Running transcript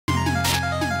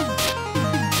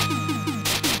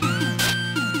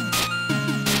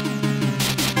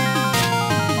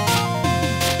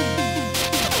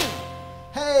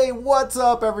What's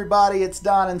up, everybody? It's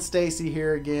Don and Stacy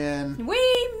here again. We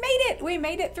made it. We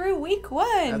made it through week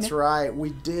 1. That's right.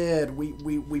 We did.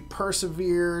 We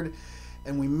persevered,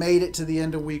 and we made it to the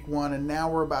end of week 1, and now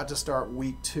we're about to start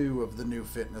week 2 of the new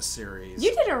fitness series.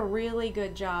 You did a really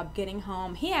good job getting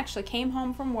home. He actually came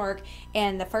home from work,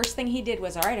 and the first thing he did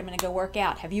was, all right, I'm going to go work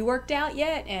out. Have you worked out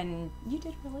yet? And you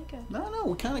did really good. No,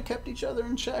 we kind of kept each other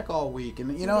in check all week.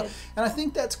 And, you know, and I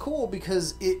think that's cool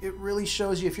because it really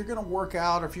shows you if you're going to work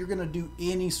out or if you're going to do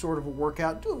any sort of a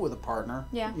workout, do it with a partner.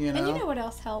 Yeah. You know? And you know what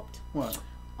else helped? What?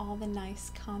 All the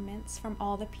nice comments from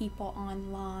all the people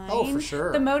online. Oh, for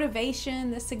sure. The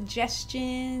motivation, the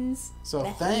suggestions. So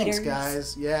the thanks, haters.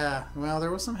 guys. Yeah, well,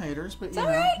 there was some haters, but It's you know,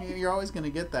 right. you're always going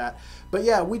to get that. But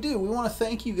yeah, we do. We want to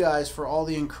thank you guys for all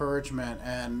the encouragement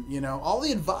and, you know, all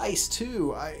the advice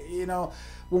too. You know,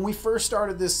 when we first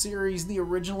started this series, the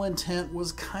original intent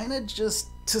was kind of just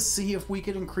to see if we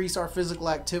could increase our physical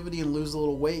activity and lose a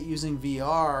little weight using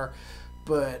VR.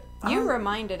 But you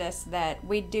reminded us that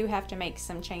we do have to make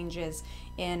some changes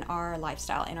in our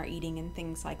lifestyle, in our eating and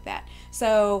things like that.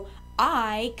 So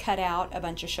I cut out a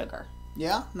bunch of sugar.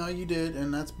 Yeah, no, you did,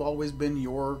 and that's always been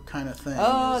your kind of thing.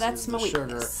 Oh, that's my Sugar.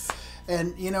 weakness.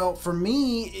 And, you know, for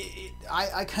me,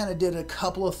 I kind of did a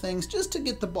couple of things just to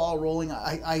get the ball rolling.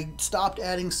 I stopped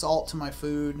adding salt to my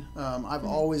food. I've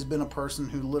always been a person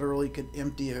who literally could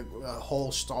empty a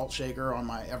whole salt shaker on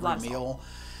my every meal.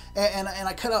 And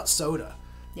I cut out soda.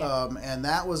 Yeah. And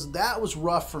that was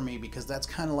rough for me because that's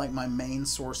kind of like my main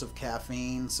source of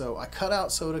caffeine. So I cut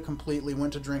out soda completely,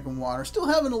 went to drinking water, still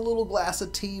having a little glass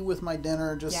of tea with my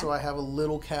dinner just so I have a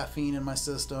little caffeine in my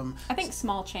system. I think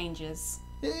small changes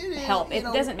It help. It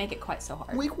doesn't make it quite so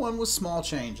hard. Week 1 was small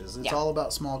changes. It's all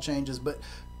about small changes. But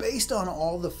based on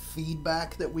all the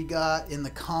feedback that we got in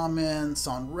the comments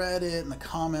on Reddit and the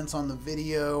comments on the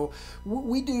video,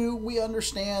 we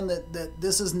understand that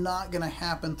this is not going to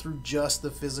happen through just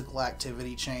the physical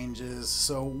activity changes.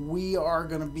 So we are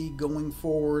going to be going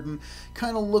forward and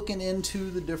kind of looking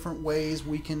into the different ways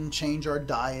we can change our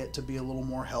diet to be a little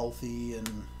more healthy.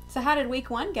 And so how did week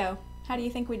 1 go? How do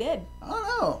you think we did? I don't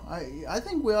know. I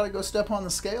think we ought to go step on the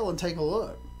scale and take a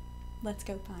look. Let's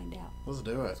go find out. Let's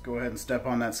do it. Let's go ahead and step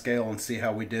on that scale and see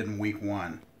how we did in week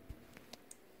 1.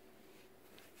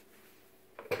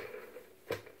 So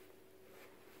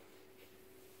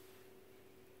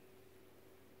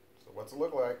what's it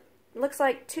look like? Looks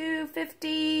like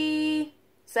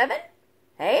 257.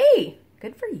 Hey,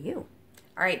 good for you.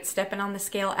 All right, stepping on the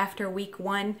scale after week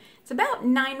 1. It's about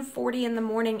 9:40 in the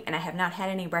morning, and I have not had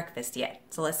any breakfast yet.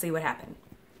 So let's see what happened.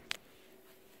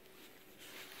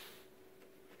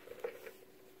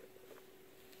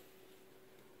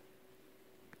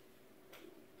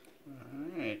 All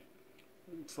right,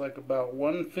 looks like about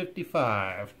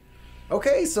 155.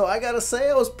 Okay, so I gotta say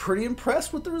I was pretty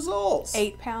impressed with the results.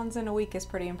 8 pounds in a week is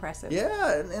pretty impressive.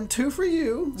 Yeah, and 2 for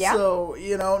you. Yeah. So,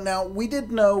 you know, now we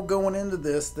did know going into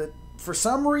this that for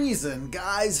some reason,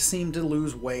 guys seem to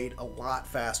lose weight a lot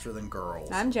faster than girls.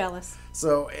 I'm jealous.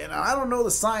 So, and I don't know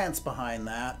the science behind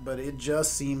that, but it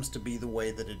just seems to be the way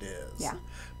that it is. Yeah.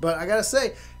 But I gotta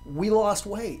say, we lost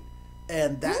weight.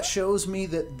 And that shows me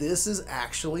that this is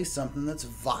actually something that's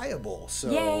viable. So,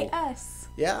 yay, us.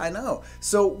 Yeah, I know.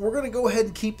 So we're going to go ahead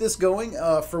and keep this going.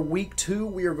 For week 2,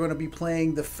 we are going to be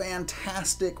playing the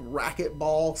fantastic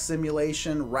racquetball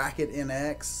simulation, Racket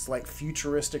NX, like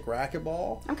futuristic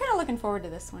racquetball. I'm kind of looking forward to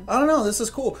this one. I don't know. This is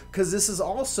cool because this is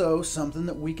also something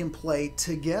that we can play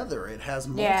together. It has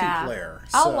multiplayer.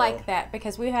 I'll like that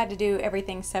because we had to do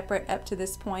everything separate up to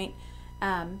this point.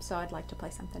 So I'd like to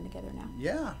play something together now.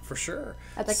 Yeah, for sure.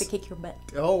 I'd like to kick your butt.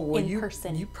 Oh, well, in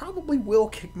person. You probably will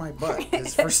kick my butt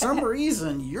because for some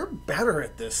reason you're better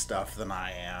at this stuff than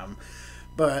I am.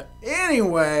 But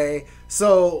anyway,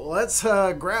 so let's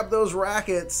grab those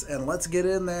rackets and let's get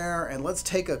in there and let's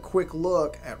take a quick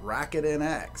look at Racket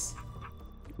NX.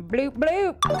 Bloop,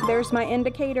 bloop. There's my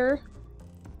indicator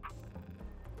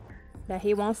that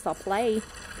he wants to play.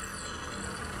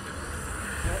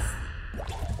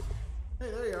 Hey,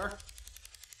 there you are.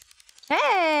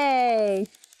 Hey!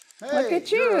 Look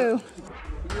at you.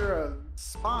 You're a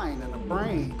spine and a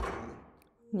brain.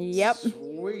 Yep.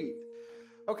 Sweet.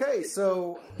 Okay,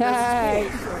 so Hey.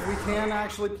 this is cool. So we can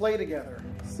actually play together.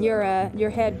 So.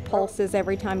 Your head pulses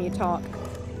every time you talk.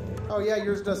 Oh yeah,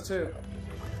 yours does too.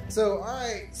 So,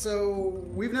 alright, so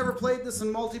we've never played this in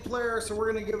multiplayer, so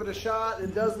we're going to give it a shot.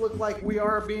 It does look like we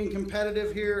are being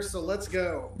competitive here, so let's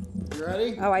go. You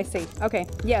ready? Oh, I see. Okay,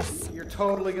 yes. You're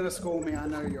totally going to school me, I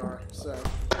know you are, so.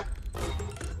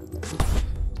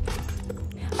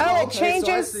 Oh, it okay,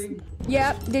 changes. so I see.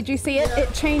 Yep, did you see it? Yeah.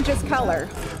 It changes color.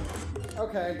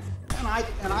 Okay.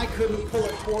 And I couldn't pull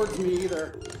it towards me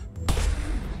either.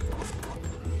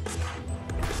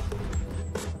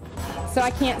 So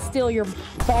I can't steal your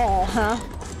ball, huh?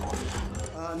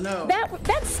 No.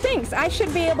 That stinks. I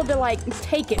should be able to, like,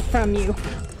 take it from you.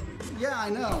 Yeah, I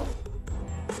know.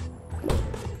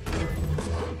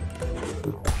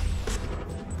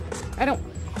 I don't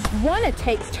want to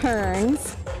take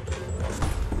turns.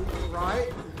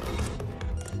 Right?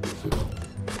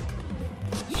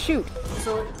 Shoot.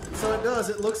 So it does.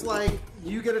 It looks like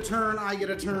you get a turn, I get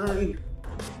a turn,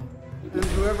 and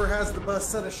whoever has the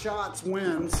best set of shots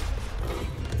wins.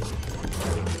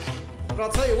 But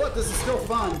I'll tell you what, this is still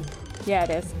fun. Yeah,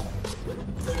 it is.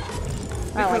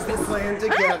 I Because like we're this. playing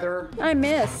together. Ah, I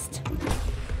missed.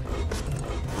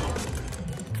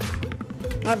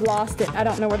 I've lost it. I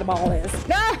don't know where the ball is.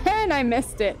 And I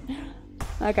missed it.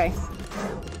 Okay.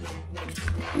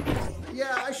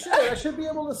 Yeah, I should be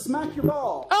able to smack your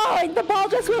ball. Oh, the ball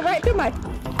just went right through my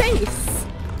face.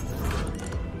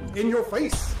 In your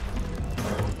face.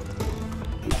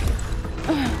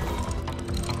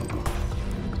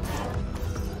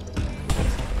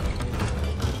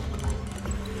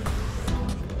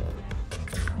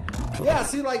 Yeah,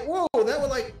 see, like, whoa, that would,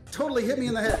 like, totally hit me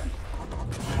in the head.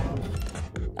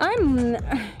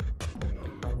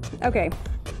 Okay.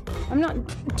 I'm not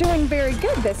doing very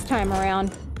good this time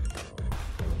around.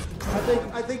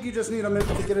 I think you just need a minute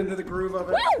to get into the groove of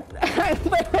it. Woo! I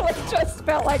literally just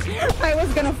felt like I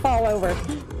was gonna fall over.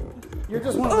 You're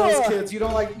just one of those kids. You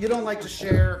don't like to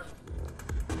share.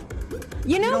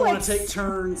 You know You don't want what? to take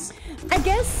turns. I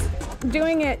guess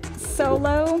doing it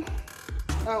solo.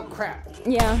 Oh crap.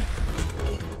 Yeah.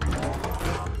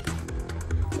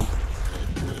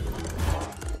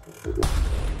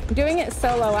 Doing it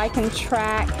solo, I can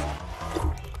track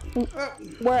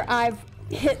where I've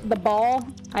hit the ball.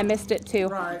 I missed it too.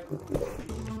 Right.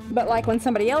 But like when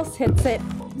somebody else hits it,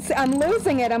 I'm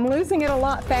losing it. I'm losing it a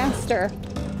lot faster.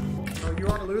 Oh, you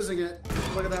are losing it.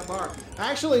 Look at that bar.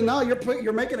 Actually, no,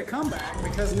 you're making a comeback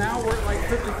because now we're at like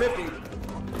 50-50.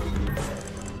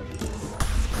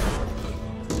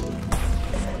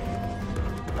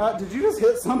 Did you just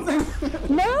hit something?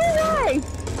 No way!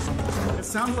 It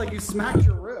sounded like you smacked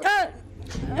your wrist.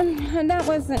 That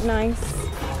wasn't nice.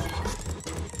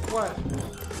 What?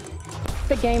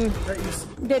 The game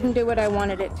didn't do what I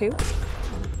wanted it to.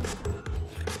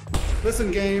 Listen,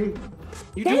 game.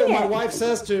 You Dang do what my it. wife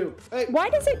says to. Hey. Why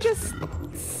does it just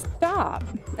stop?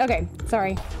 Okay,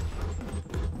 sorry.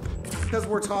 Because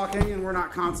we're talking and we're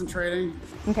not concentrating.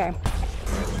 Okay.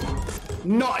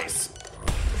 Nice!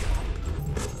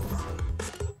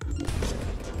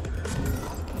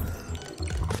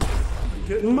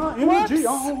 Getting my energy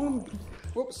on.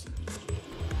 Whoops.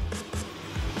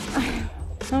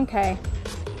 Okay.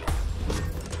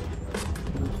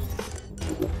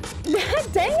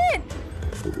 Dang it!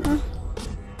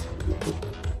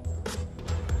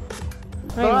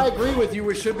 But I agree with you,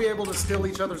 we should be able to steal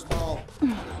each other's ball.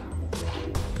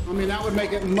 I mean, that would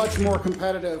make it much more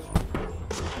competitive.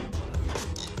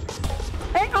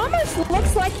 It almost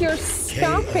looks like you're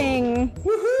stopping.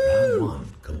 Woohoo! Round 1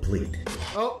 complete.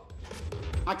 Oh,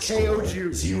 I KO'd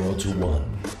you. 0 to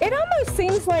 1. It almost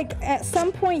seems like at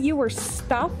some point you were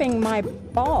stopping my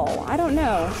ball. I don't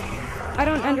know. I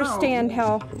don't understand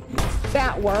how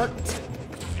that worked.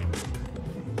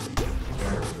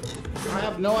 I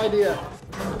have no idea.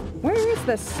 Where is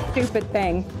this stupid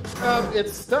thing?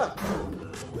 It's stuck.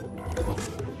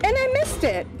 And I missed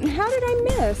it. How did I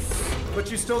miss?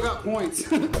 But you still got points.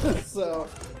 So.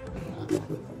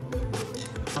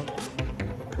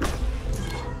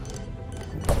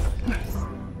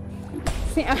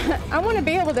 See, I want to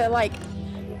be able to, like,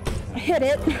 hit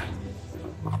it.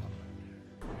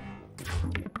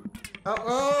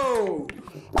 Oh!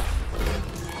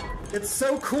 It's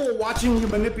so cool watching you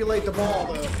manipulate the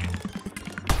ball, though.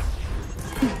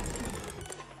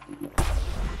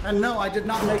 And no, I did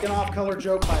not make an off-color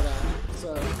joke by that.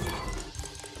 So.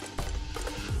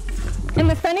 And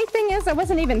the funny thing is, I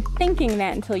wasn't even thinking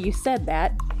that until you said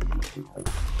that.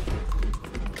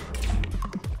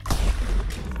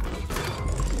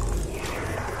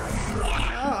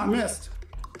 Ah, I missed.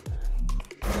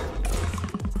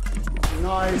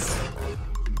 Nice.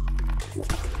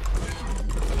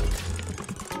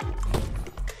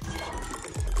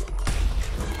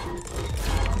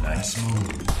 Nice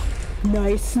move.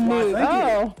 Nice move. thank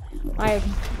Oh, I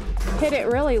hit it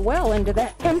really well into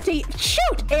that empty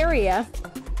shoot area.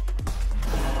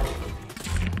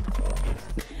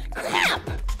 Crap!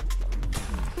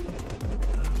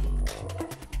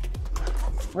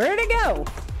 Where'd it go?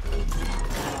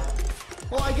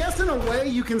 Well, I guess in a way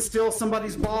you can steal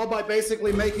somebody's ball by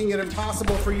basically making it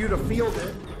impossible for you to field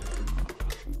it.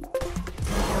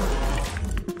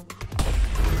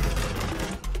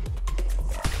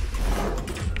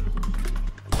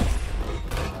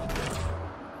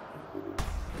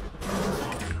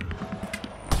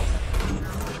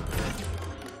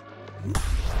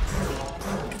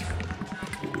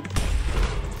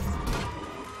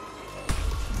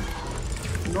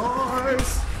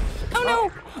 Nice! Oh no!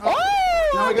 Oh!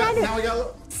 Now we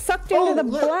got sucked into the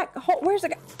black hole. Where's the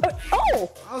guy?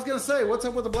 Oh! I was gonna say, what's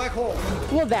up with the black hole?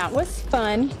 Well, that was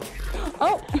fun.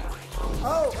 Oh!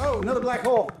 Oh, another black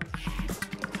hole.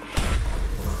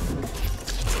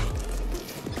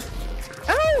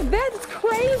 Oh, that's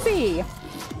crazy!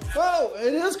 Whoa,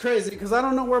 it is crazy because I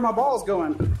don't know where my ball's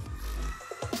going.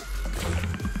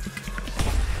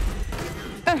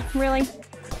 Really?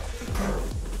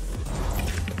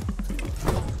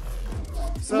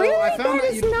 So Really? I found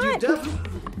that That is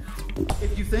not-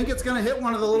 if you think it's gonna hit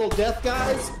one of the little death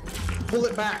guys, pull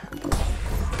it back.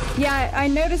 Yeah, I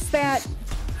noticed that.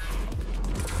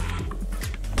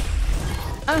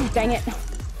 Oh, dang it.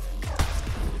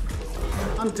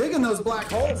 I'm digging those black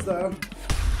holes though.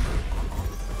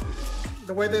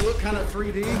 The way they look kind of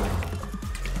 3D.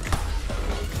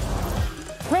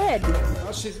 Red.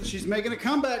 Well, she's making a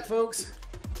comeback, folks.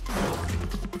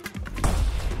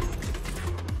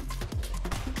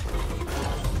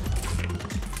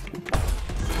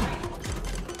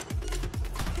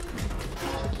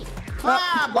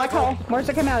 Black hole. Where's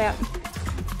it come out at?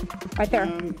 Right there.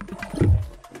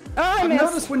 I I've missed.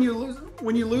 noticed when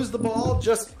you lose the ball,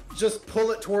 just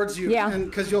pull it towards you. Yeah. And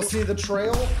because you'll see the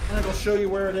trail and it'll show you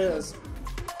where it is.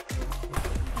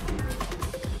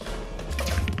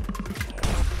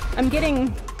 I'm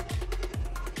getting.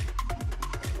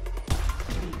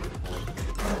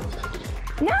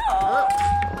 No!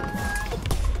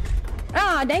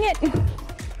 Ah, dang it.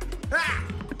 Ah!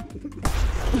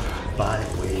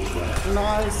 5 waves left.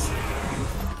 Nice.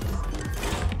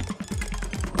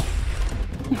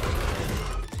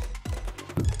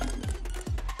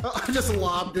 Oh, I just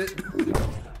lobbed it.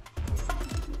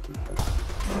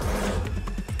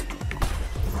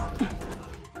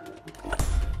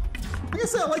 Like I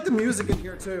said, I like the music in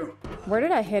here too. Where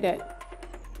did I hit it?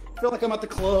 I feel like I'm at the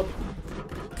club.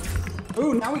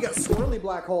 Ooh, now we got swirly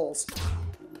black holes.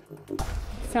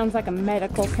 Sounds like a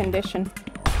medical condition.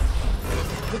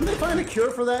 Didn't they find a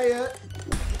cure for that yet?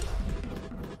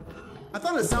 I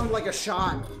thought it sounded like a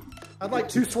shot. I'd like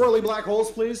 2 swirly black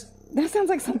holes, please. That sounds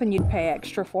like something you'd pay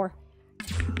extra for.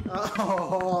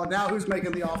 Oh, now who's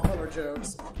making the off-color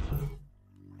jokes?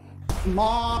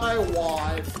 My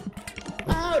wife.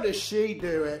 How does she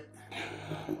do it?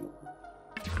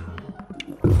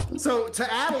 So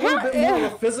to add a little bit more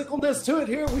of a physicalness to it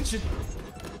here, we should.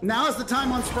 Now is the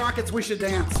time on Sprockets. We should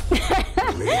dance.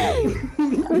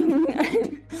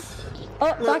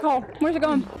 Oh, black hole. Where's it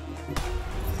going?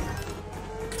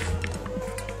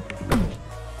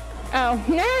 Oh.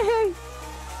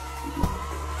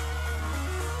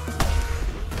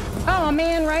 Oh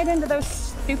man, right into those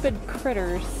stupid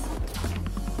critters.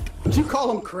 Did you call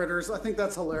them critters? I think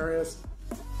that's hilarious.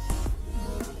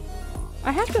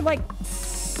 I have to like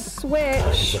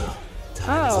switch.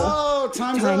 Oh,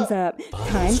 Time's up.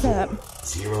 Time's up.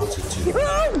 0 to 2.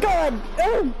 Oh god!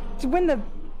 Oh, it's when the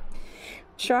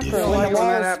chakra, when the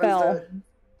walls fell.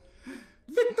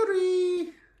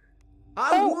 Victory!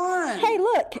 I won! Hey,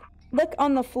 look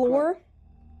on the floor.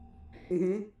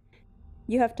 Mm-hmm.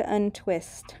 You have to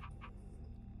untwist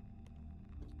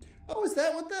Oh, is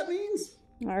that what that means?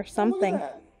 or something. Look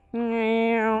at that.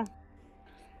 Meow.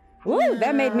 Ooh,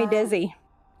 that made me dizzy.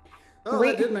 Oh,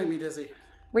 that did make me dizzy.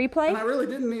 Replay? And I really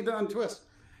didn't need to untwist.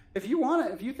 If you want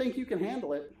it, if you think you can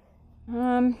handle it.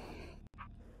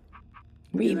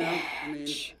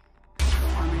 Rematch.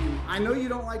 I know you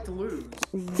don't like to lose.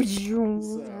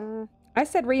 So. I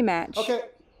said rematch. Okay.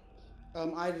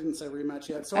 I didn't say rematch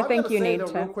yet. So I think gotta you say, need though,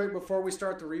 to. real quick before we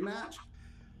start the rematch.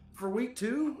 For week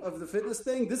 2 of the fitness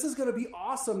thing, this is going to be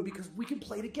awesome because we can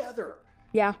play together.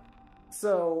 Yeah.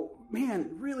 So, man,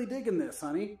 really digging this,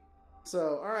 honey.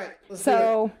 So, all right. Let's do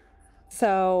it.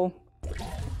 So,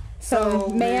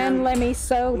 man, let me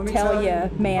tell you,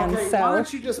 man, okay, so. why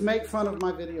don't you just make fun of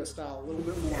my video style a little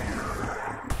bit more?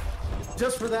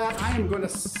 Just for that, I am going to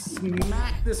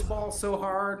smack this ball so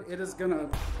hard, it is going to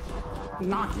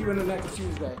knock you into next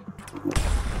Tuesday.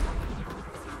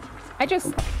 I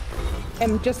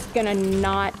am just gonna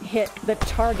not hit the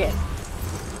target.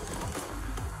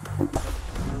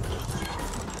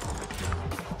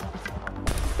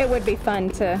 It would be fun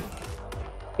to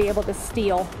be able to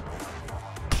steal.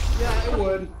 Yeah, it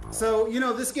would. So, you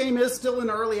know, this game is still in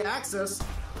early access.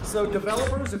 So,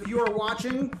 developers, if you are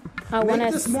watching, I want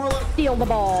to steal the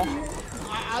ball.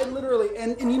 I literally,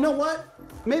 and you know what?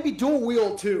 Maybe dual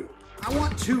wheel too. I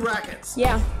want 2 rackets.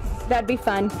 Yeah, that'd be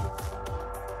fun.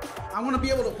 I want to be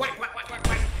able to whack, whack, whack, whack,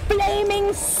 whack.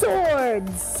 Flaming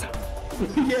swords.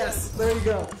 Yes, there you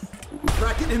go.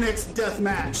 Racket NX death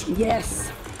match.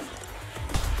 Yes.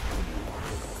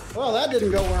 Well, that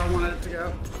didn't go where I wanted it to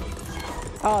go.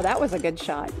 Oh, that was a good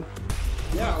shot.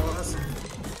 Yeah, it was.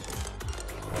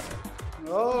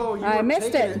 Oh, I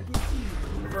missed it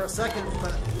for a second,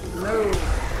 but no.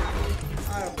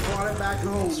 I brought it back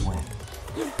home.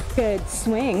 Good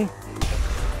swing.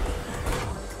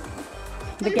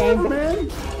 The Hey, game. man.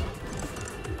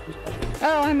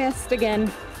 Oh, I missed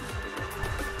again.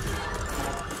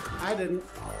 I didn't.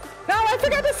 No, I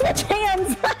forgot to switch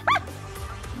hands.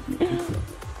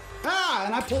 Ah,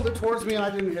 and I pulled it towards me and I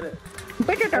didn't hit it.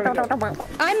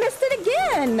 I missed it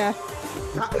again.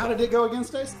 How did it go again,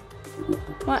 Stace?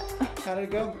 What? How did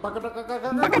it go?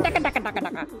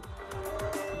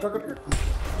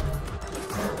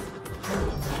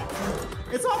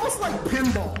 It's almost like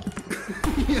pinball.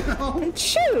 You know?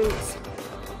 Shoot.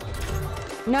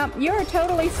 Nope, you're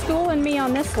totally schooling me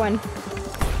on this one.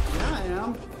 Yeah, I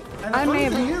am. And the funny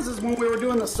thing is when we were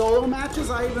doing the solo matches,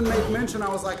 I even made mention, I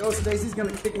was like, oh, Stacey's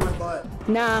gonna kick my butt.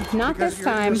 Nah, not because this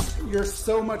time. You're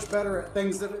so much better at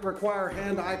things that require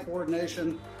hand-eye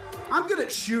coordination. I'm good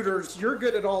at shooters. You're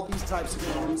good at all these types of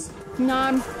games.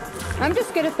 No, I'm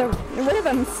just good at the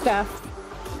rhythm stuff.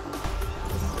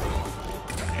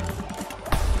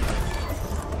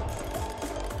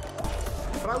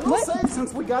 But I will say,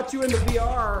 since we got you into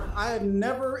VR, I have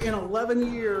never in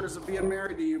 11 years of being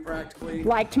married to you practically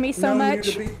liked me so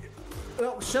much.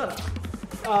 Well, shut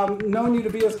up. Known you to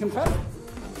be as competitive.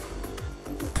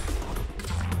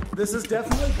 This has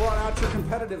definitely brought out your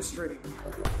competitive streak.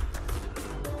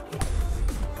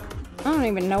 I don't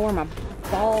even know where my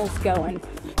ball's going. I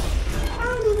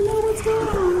don't even know what's going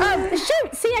on. Oh,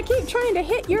 shoot! See, I keep trying to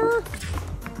hit your...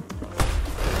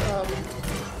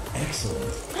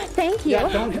 Excellent. Thank you. Yeah,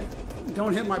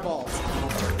 don't hit my balls.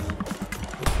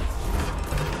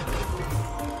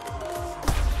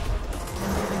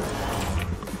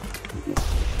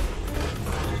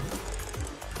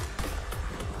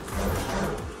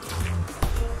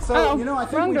 So, you know, I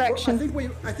think we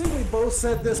both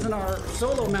said this in our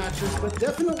solo matches, but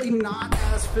definitely not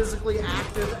as physically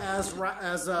active as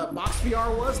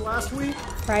BoxVR was last week.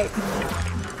 Right.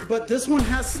 But this one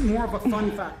has more of a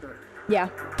fun factor. Yeah.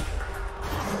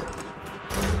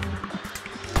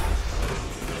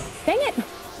 Dang it.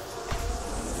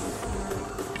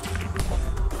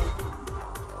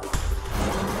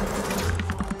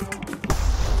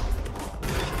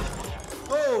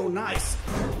 Oh, nice.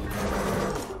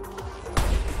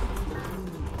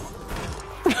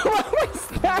 What was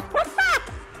that?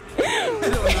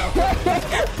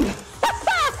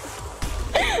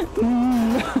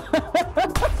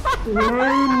 I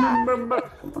don't know.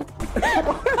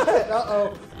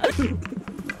 Uh-oh.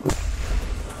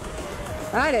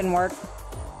 That didn't work.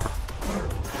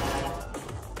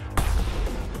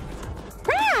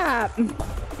 Crap!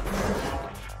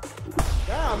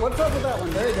 Yeah, what's up with that one?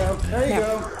 There you go. There you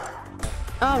go.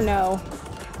 Oh no.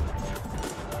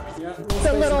 Yeah,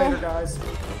 The little Invader guys.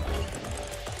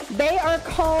 They are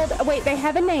called. Wait, they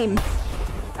have a name.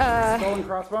 Skull and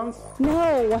crossbones?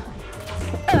 No.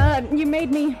 You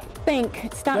made me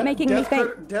think. Stop making me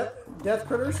think. Death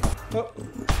critters? Oh.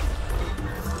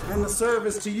 And the serve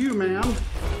is to you, ma'am.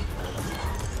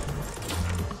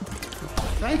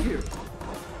 Thank you.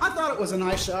 I thought it was a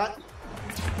nice shot.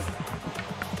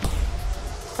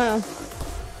 Oh.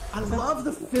 I love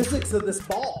the physics of this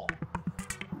ball.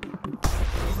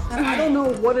 And I don't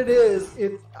know what it is.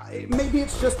 Maybe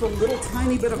it's just a little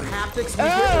tiny bit of haptics.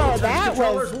 Oh, that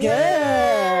was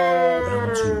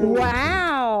good.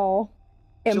 Wow.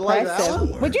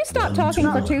 Impressive. Would you stop talking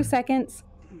for 2 seconds?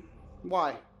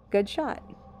 Why? Good shot.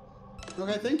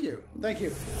 Okay, thank you. Thank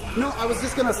you. No, I was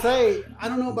just gonna say, I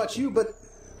don't know about you, but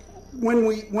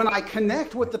when I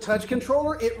connect with the touch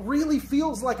controller, it really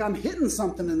feels like I'm hitting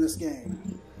something in this game.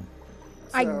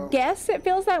 So. I guess it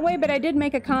feels that way, but I did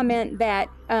make a comment that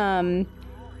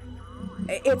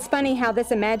it's funny how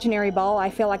this imaginary ball, I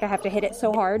feel like I have to hit it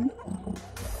so hard.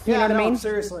 You know what I mean?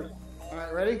 Seriously. All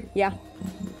right, ready? Yeah.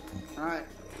 All right.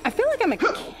 I feel like I'm a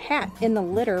cat in the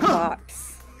litter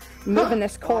box, moving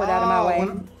this cord out of my way.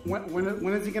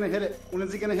 When is he gonna hit it? When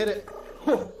is he gonna hit it?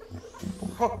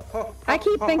 I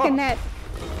keep thinking that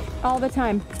all the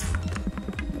time.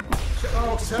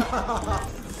 Oh,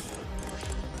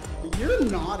 you're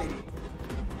naughty.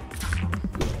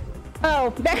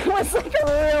 Oh, that was like a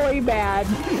really bad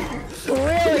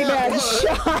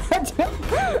shot.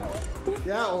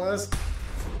 Yeah, it was.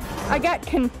 I got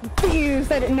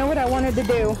confused. I didn't know what I wanted to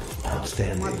do.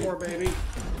 Outstanding. My poor baby.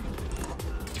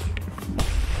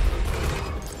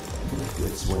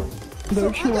 Good swing. So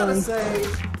I gotta say,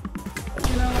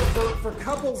 you know, for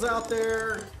couples out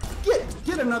there,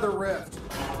 get another Rift.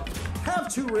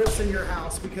 Have 2 Rifts in your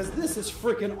house because this is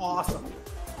freaking awesome.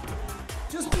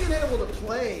 Just being able to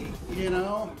play, you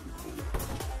know.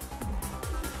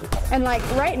 And like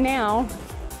right now,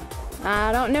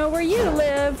 I don't know where you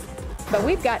live, but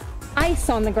we've got ice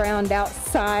on the ground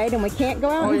outside and we can't go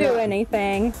out and do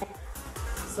anything.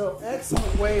 So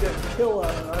excellent way to kill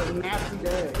a nasty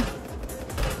day.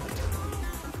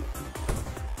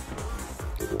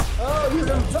 Oh, he's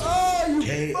gonna. Oh,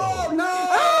 you. Oh, no!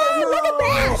 Oh, look at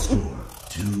that! Score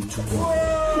 2-1.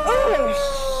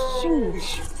 Oh,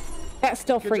 sheesh. That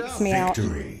still freaks me out.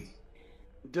 Victory.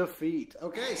 Defeat.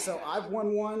 Okay, so I've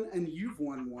won 1 and you've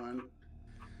won 1.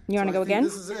 You want to go again?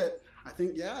 This is it. I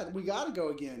think, yeah, we got to go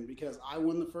again because I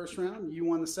won the first round, you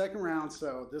won the second round,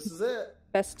 so this is it.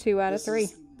 Best 2 out of 3.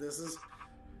 This is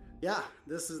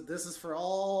for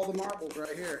all the marbles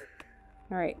right here.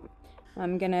 All right.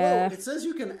 I'm gonna. Whoa, it says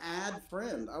you can add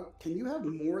friend. Can you have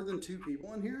more than 2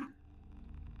 people in here?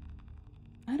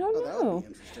 I don't know. That would be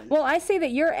interesting. Well, I see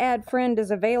that your add friend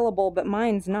is available, but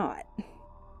mine's not.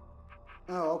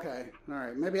 Oh, okay. All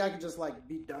right. Maybe I could just like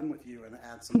be done with you and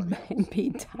add somebody else.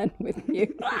 Be done with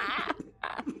you.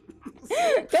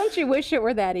 Don't you wish it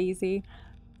were that easy?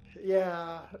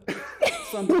 Yeah.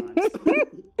 Sometimes.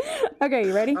 Okay,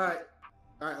 you ready? All right.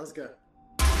 All right, let's go.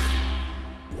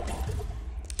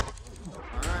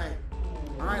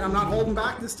 All right, I'm not holding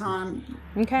back this time.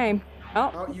 Okay.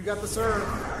 Oh. Oh, you got the serve.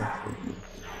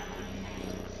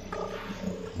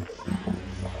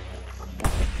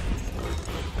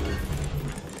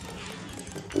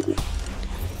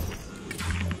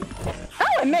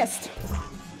 Oh, I missed.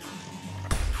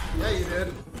 Yeah, you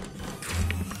did.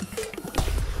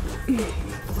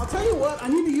 I'll tell you what, I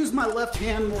need to use my left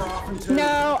hand more often too.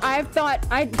 No, I've thought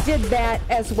I did that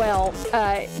as well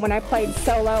when I played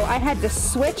solo. I had to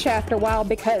switch after a while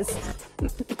because,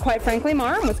 quite frankly,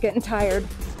 my arm was getting tired.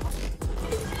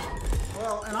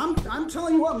 Well, and I'm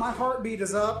telling you what, my heartbeat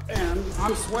is up and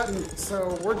I'm sweating,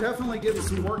 so we're definitely getting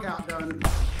some workout done.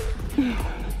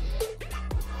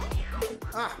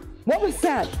 Ah. What was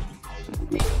that?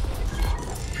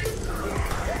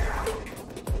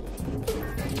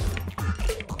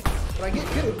 But I get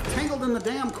tangled in the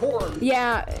damn cord.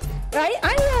 Yeah,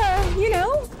 you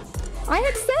know, I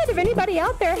had said if anybody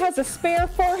out there has a spare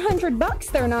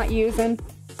 $400 they're not using.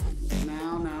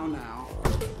 Now.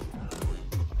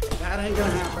 That ain't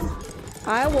gonna happen.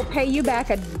 I will pay you back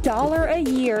 $1 a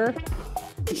year.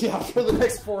 Yeah, for the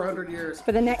next 400 years.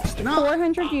 For the next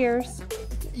 400 years.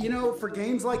 You know, for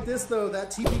games like this, though, that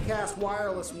TV Cast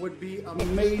Wireless would be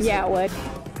amazing. Yeah, it would.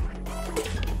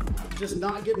 Just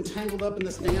not getting tangled up in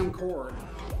this damn cord.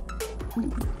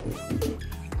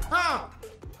 Ah!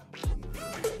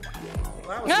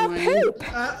 Well, that was lame. Poop!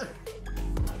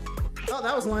 Oh,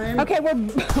 that was lame. Okay,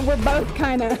 we're both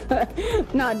kind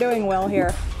of not doing well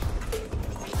here.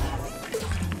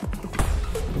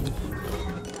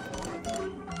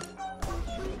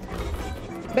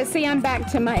 But see, I'm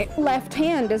back to my left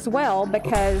hand as well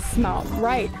because my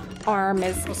right arm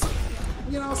is...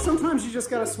 You know, sometimes you just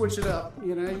gotta switch it up.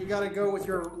 You know, you gotta go with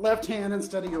your left hand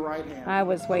instead of your right hand. I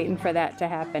was waiting for that to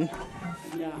happen.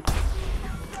 Yeah.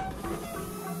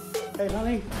 Hey,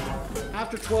 honey,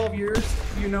 after 12 years,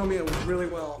 you know me really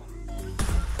well.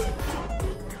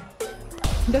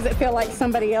 Does it feel like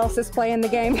somebody else is playing the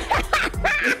game?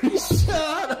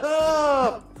 Shut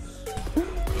up!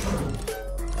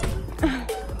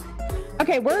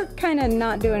 Okay, we're kind of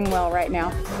not doing well right now.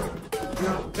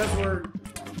 No, because we're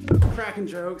cracking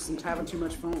jokes and having too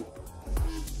much fun.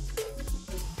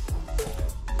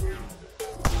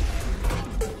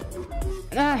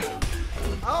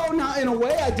 Oh, now in a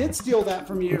way, I did steal that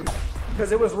from you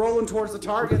because it was rolling towards the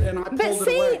target and I pulled it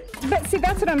away. But see,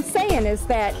 that's what I'm saying is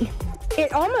that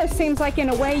it almost seems like in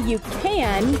a way you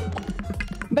can,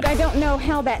 but I don't know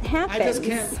how that happens.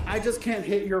 I just can't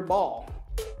hit your ball.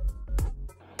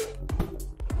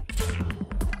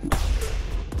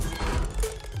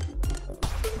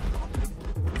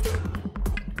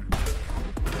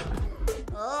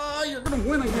 Oh, you're gonna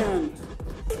win again.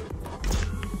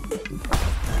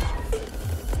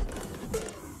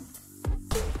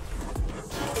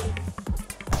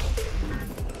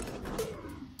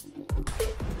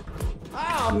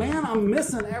 Oh man, I'm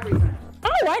missing everything. Oh,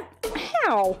 what?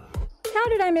 How? How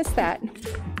did I miss that?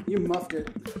 You muffed it.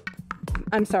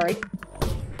 I'm sorry.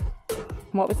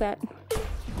 What was that?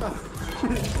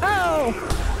 Oh!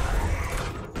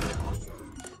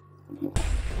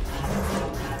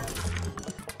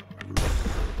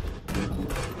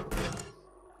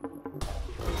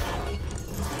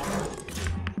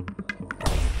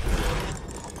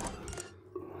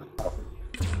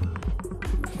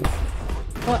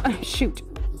 Well, shoot.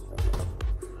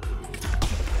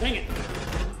 Dang it.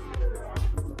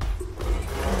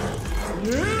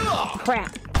 Yeah!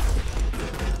 Crap.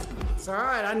 It's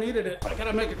alright, I needed it. I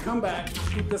gotta make a comeback.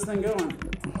 Keep this thing going.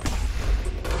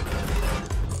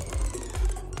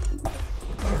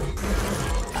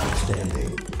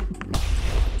 Outstanding.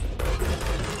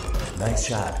 Nice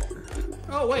shot.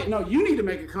 Oh, wait, no, you need to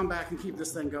make a comeback and keep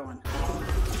this thing going.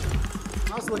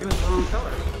 I was looking at the wrong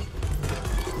color.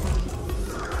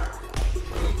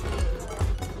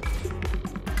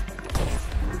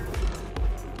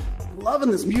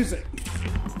 Loving this music.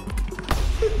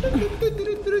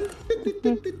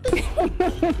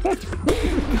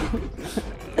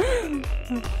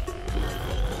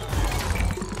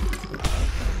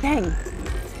 Dang.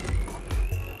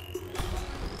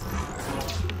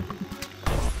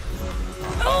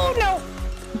 Oh no!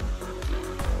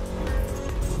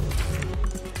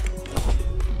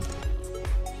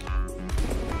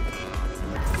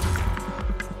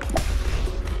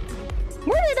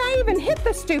 Where did I even hit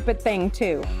the stupid thing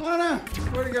to? Oh no,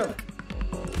 where'd it go?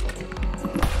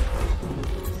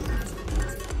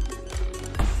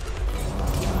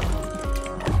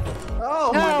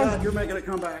 Oh my God, you're making a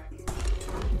comeback.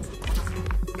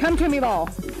 Come to me, ball.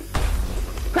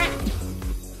 Crap.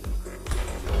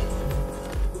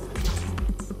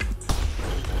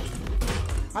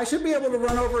 I should be able to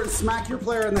run over and smack your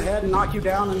player in the head and knock you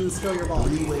down and then steal your ball.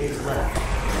 3 waves left.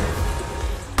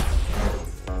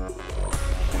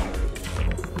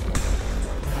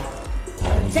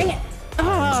 Dang it.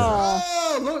 Oh,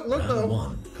 Oh, look Round though.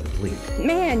 1 complete.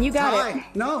 man, you got it. Tie.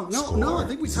 No, I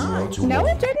think we tied. 0-1. No,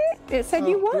 it didn't. It said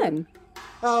you Oh, won.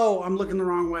 Oh, I'm looking the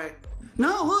wrong way.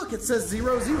 No, look, it says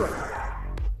 0-0.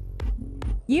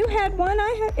 You had one.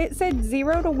 It said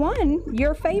 0-1.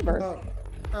 Your favor.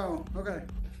 Oh, okay.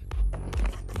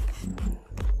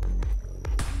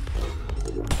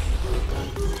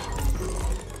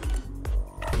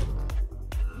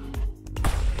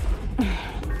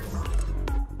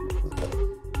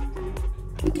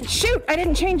 Shoot! I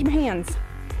didn't change my hands.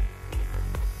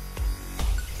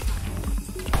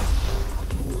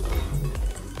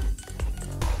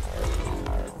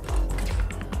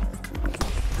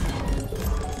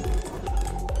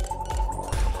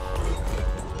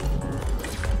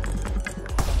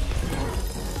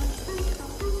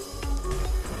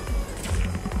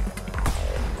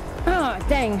 Oh,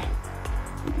 dang.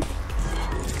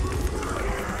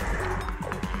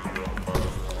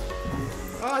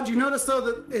 Did you notice though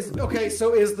that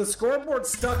so is the scoreboard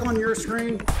stuck on your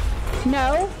screen?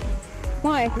 No.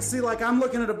 Why? See, like I'm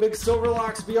looking at a big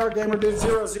Silverlocks vrgamerdude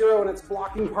 0-0 and it's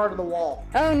blocking part of the wall.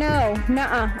 Oh, no.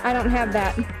 Nuh-uh. I don't have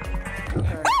that.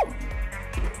 Okay. Woo!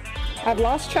 I've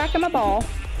lost track of my ball.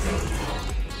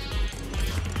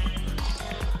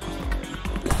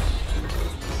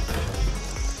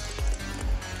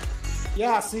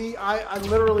 Yeah, see, I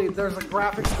literally, there's a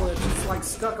graphics glitch. It's like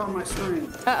stuck on my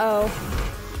screen. Uh-oh.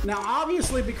 Now,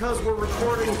 obviously, because we're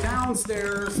recording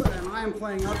downstairs and I am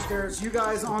playing upstairs, you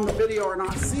guys on the video are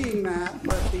not seeing that,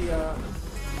 but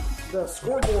the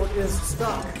scoreboard is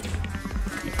stuck.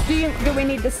 Do we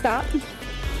need to stop?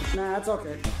 Nah, it's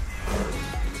okay.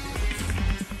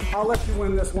 I'll let you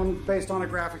win this one based on a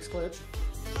graphics glitch.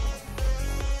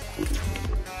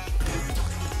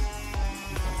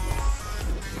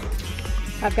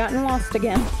 I've gotten lost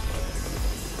again.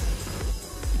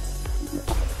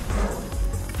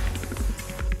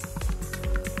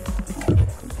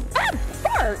 Ah,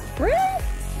 fart! Really?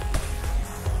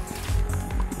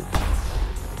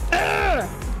 Ugh.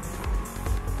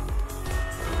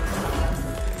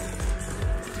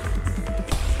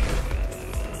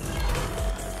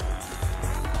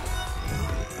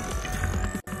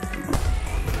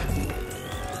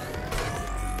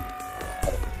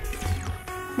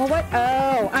 Well, what?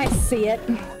 Oh, I see it.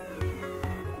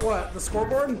 What, the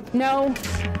scoreboard? No.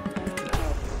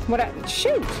 What?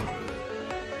 Shoot.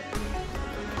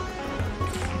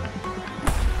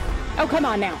 Oh, come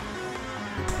on now.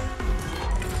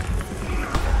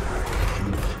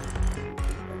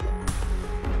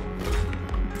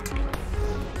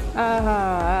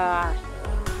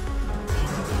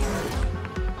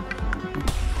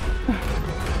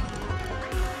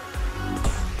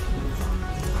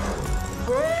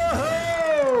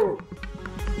 Whoa!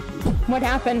 What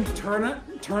happened? Turn it.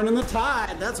 Turning the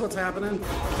tide. That's what's happening.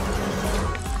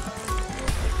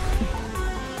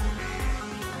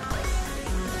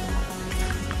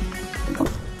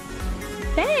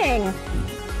 Dang.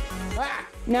 Ah.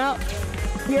 No,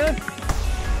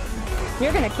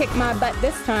 you're gonna kick my butt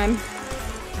this time.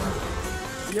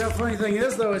 Yeah, funny thing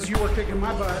is though, is you were kicking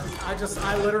my butt.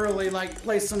 I literally like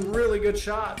placed some really good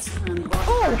shots and brought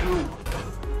it back home.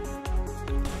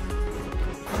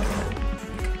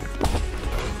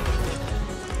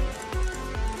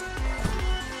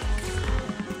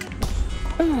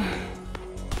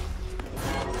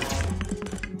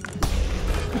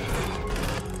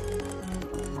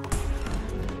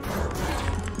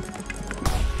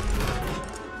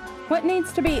 What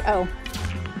needs to be? Oh.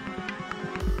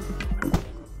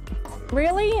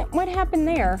 Really? What happened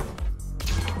there?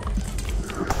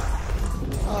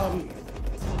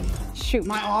 Shoot.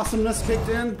 My awesomeness kicked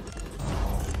in.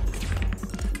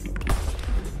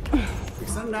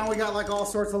 Except now we got like all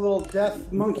sorts of little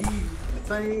death monkey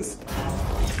things.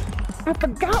 I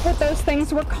forgot what those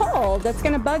things were called. That's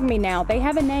gonna bug me now. They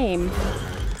have a name.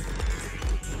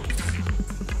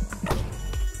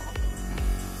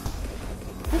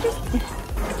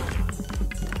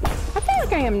 I feel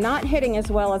like I am not hitting as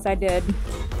well as I did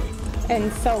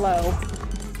in solo.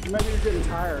 Maybe you're getting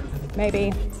tired.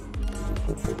 Maybe.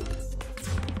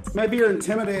 Maybe you're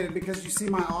intimidated because you see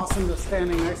my awesomeness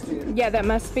standing next to you. Yeah, that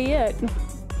must be it.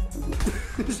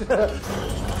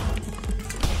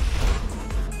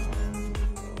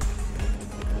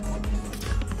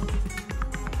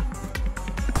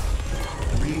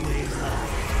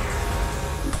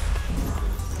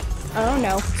 Oh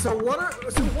no. So what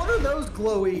are those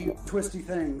glowy, twisty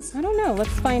things? I don't know. Let's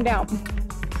find out.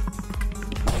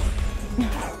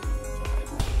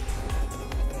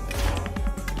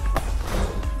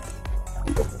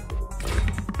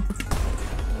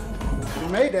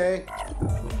 Mayday.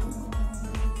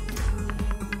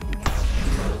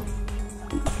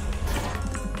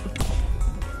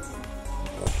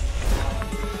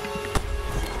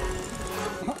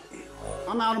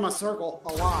 I'm out of my circle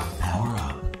a lot. Power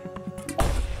up.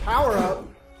 Power up?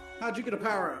 How'd you get a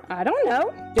power up? I don't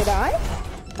know. Did I?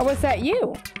 Or was that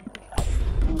you?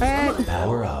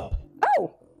 Power up.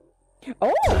 Oh.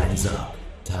 Oh. Time's up.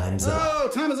 Time's up. Oh,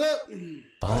 time is up.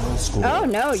 Final score. Oh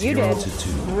no, you 0 did. to 2.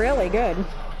 Really good.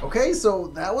 Okay, so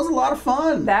that was a lot of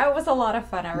fun. That was a lot of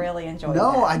fun. I really enjoyed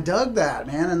No, that. I dug that,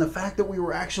 man, and the fact that we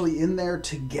were actually in there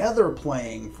together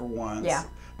playing for once. Yeah.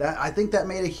 I think that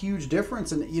made a huge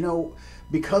difference, and you know,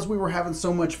 because we were having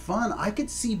so much fun, I could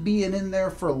see being in there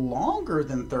for longer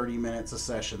than 30 minutes a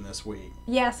session this week.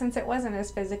 Yeah, since it wasn't as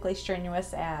physically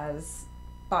strenuous as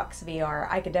BoxVR,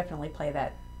 I could definitely play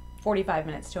that 45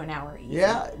 minutes to an hour easy.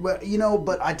 Yeah, but you know,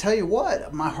 but I tell you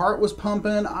what, my heart was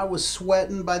pumping. I was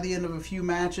sweating by the end of a few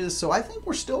matches, so I think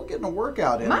we're still getting a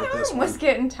workout in My with this arm was one.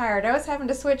 getting tired. I was having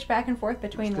to switch back and forth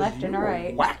between left and You were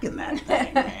right. whacking that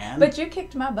thing, man. But you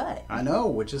kicked my butt. I know,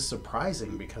 which is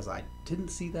surprising because I didn't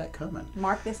see that coming.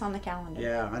 Mark this on the calendar.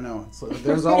 Yeah, I know. So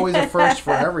there's always a first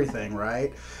for everything,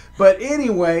 right? But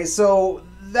anyway, so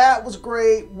that was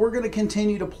great. We're going to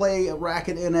continue to play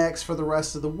Racket NX for the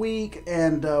rest of the week,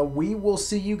 and we will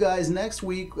see you guys next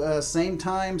week, same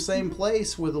time, same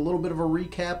place, with a little bit of a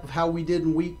recap of how we did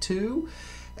in week 2,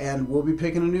 and we'll be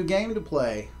picking a new game to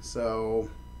play. So,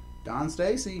 Don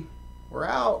Stacy, we're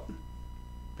out.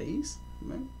 Peace.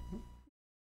 Man.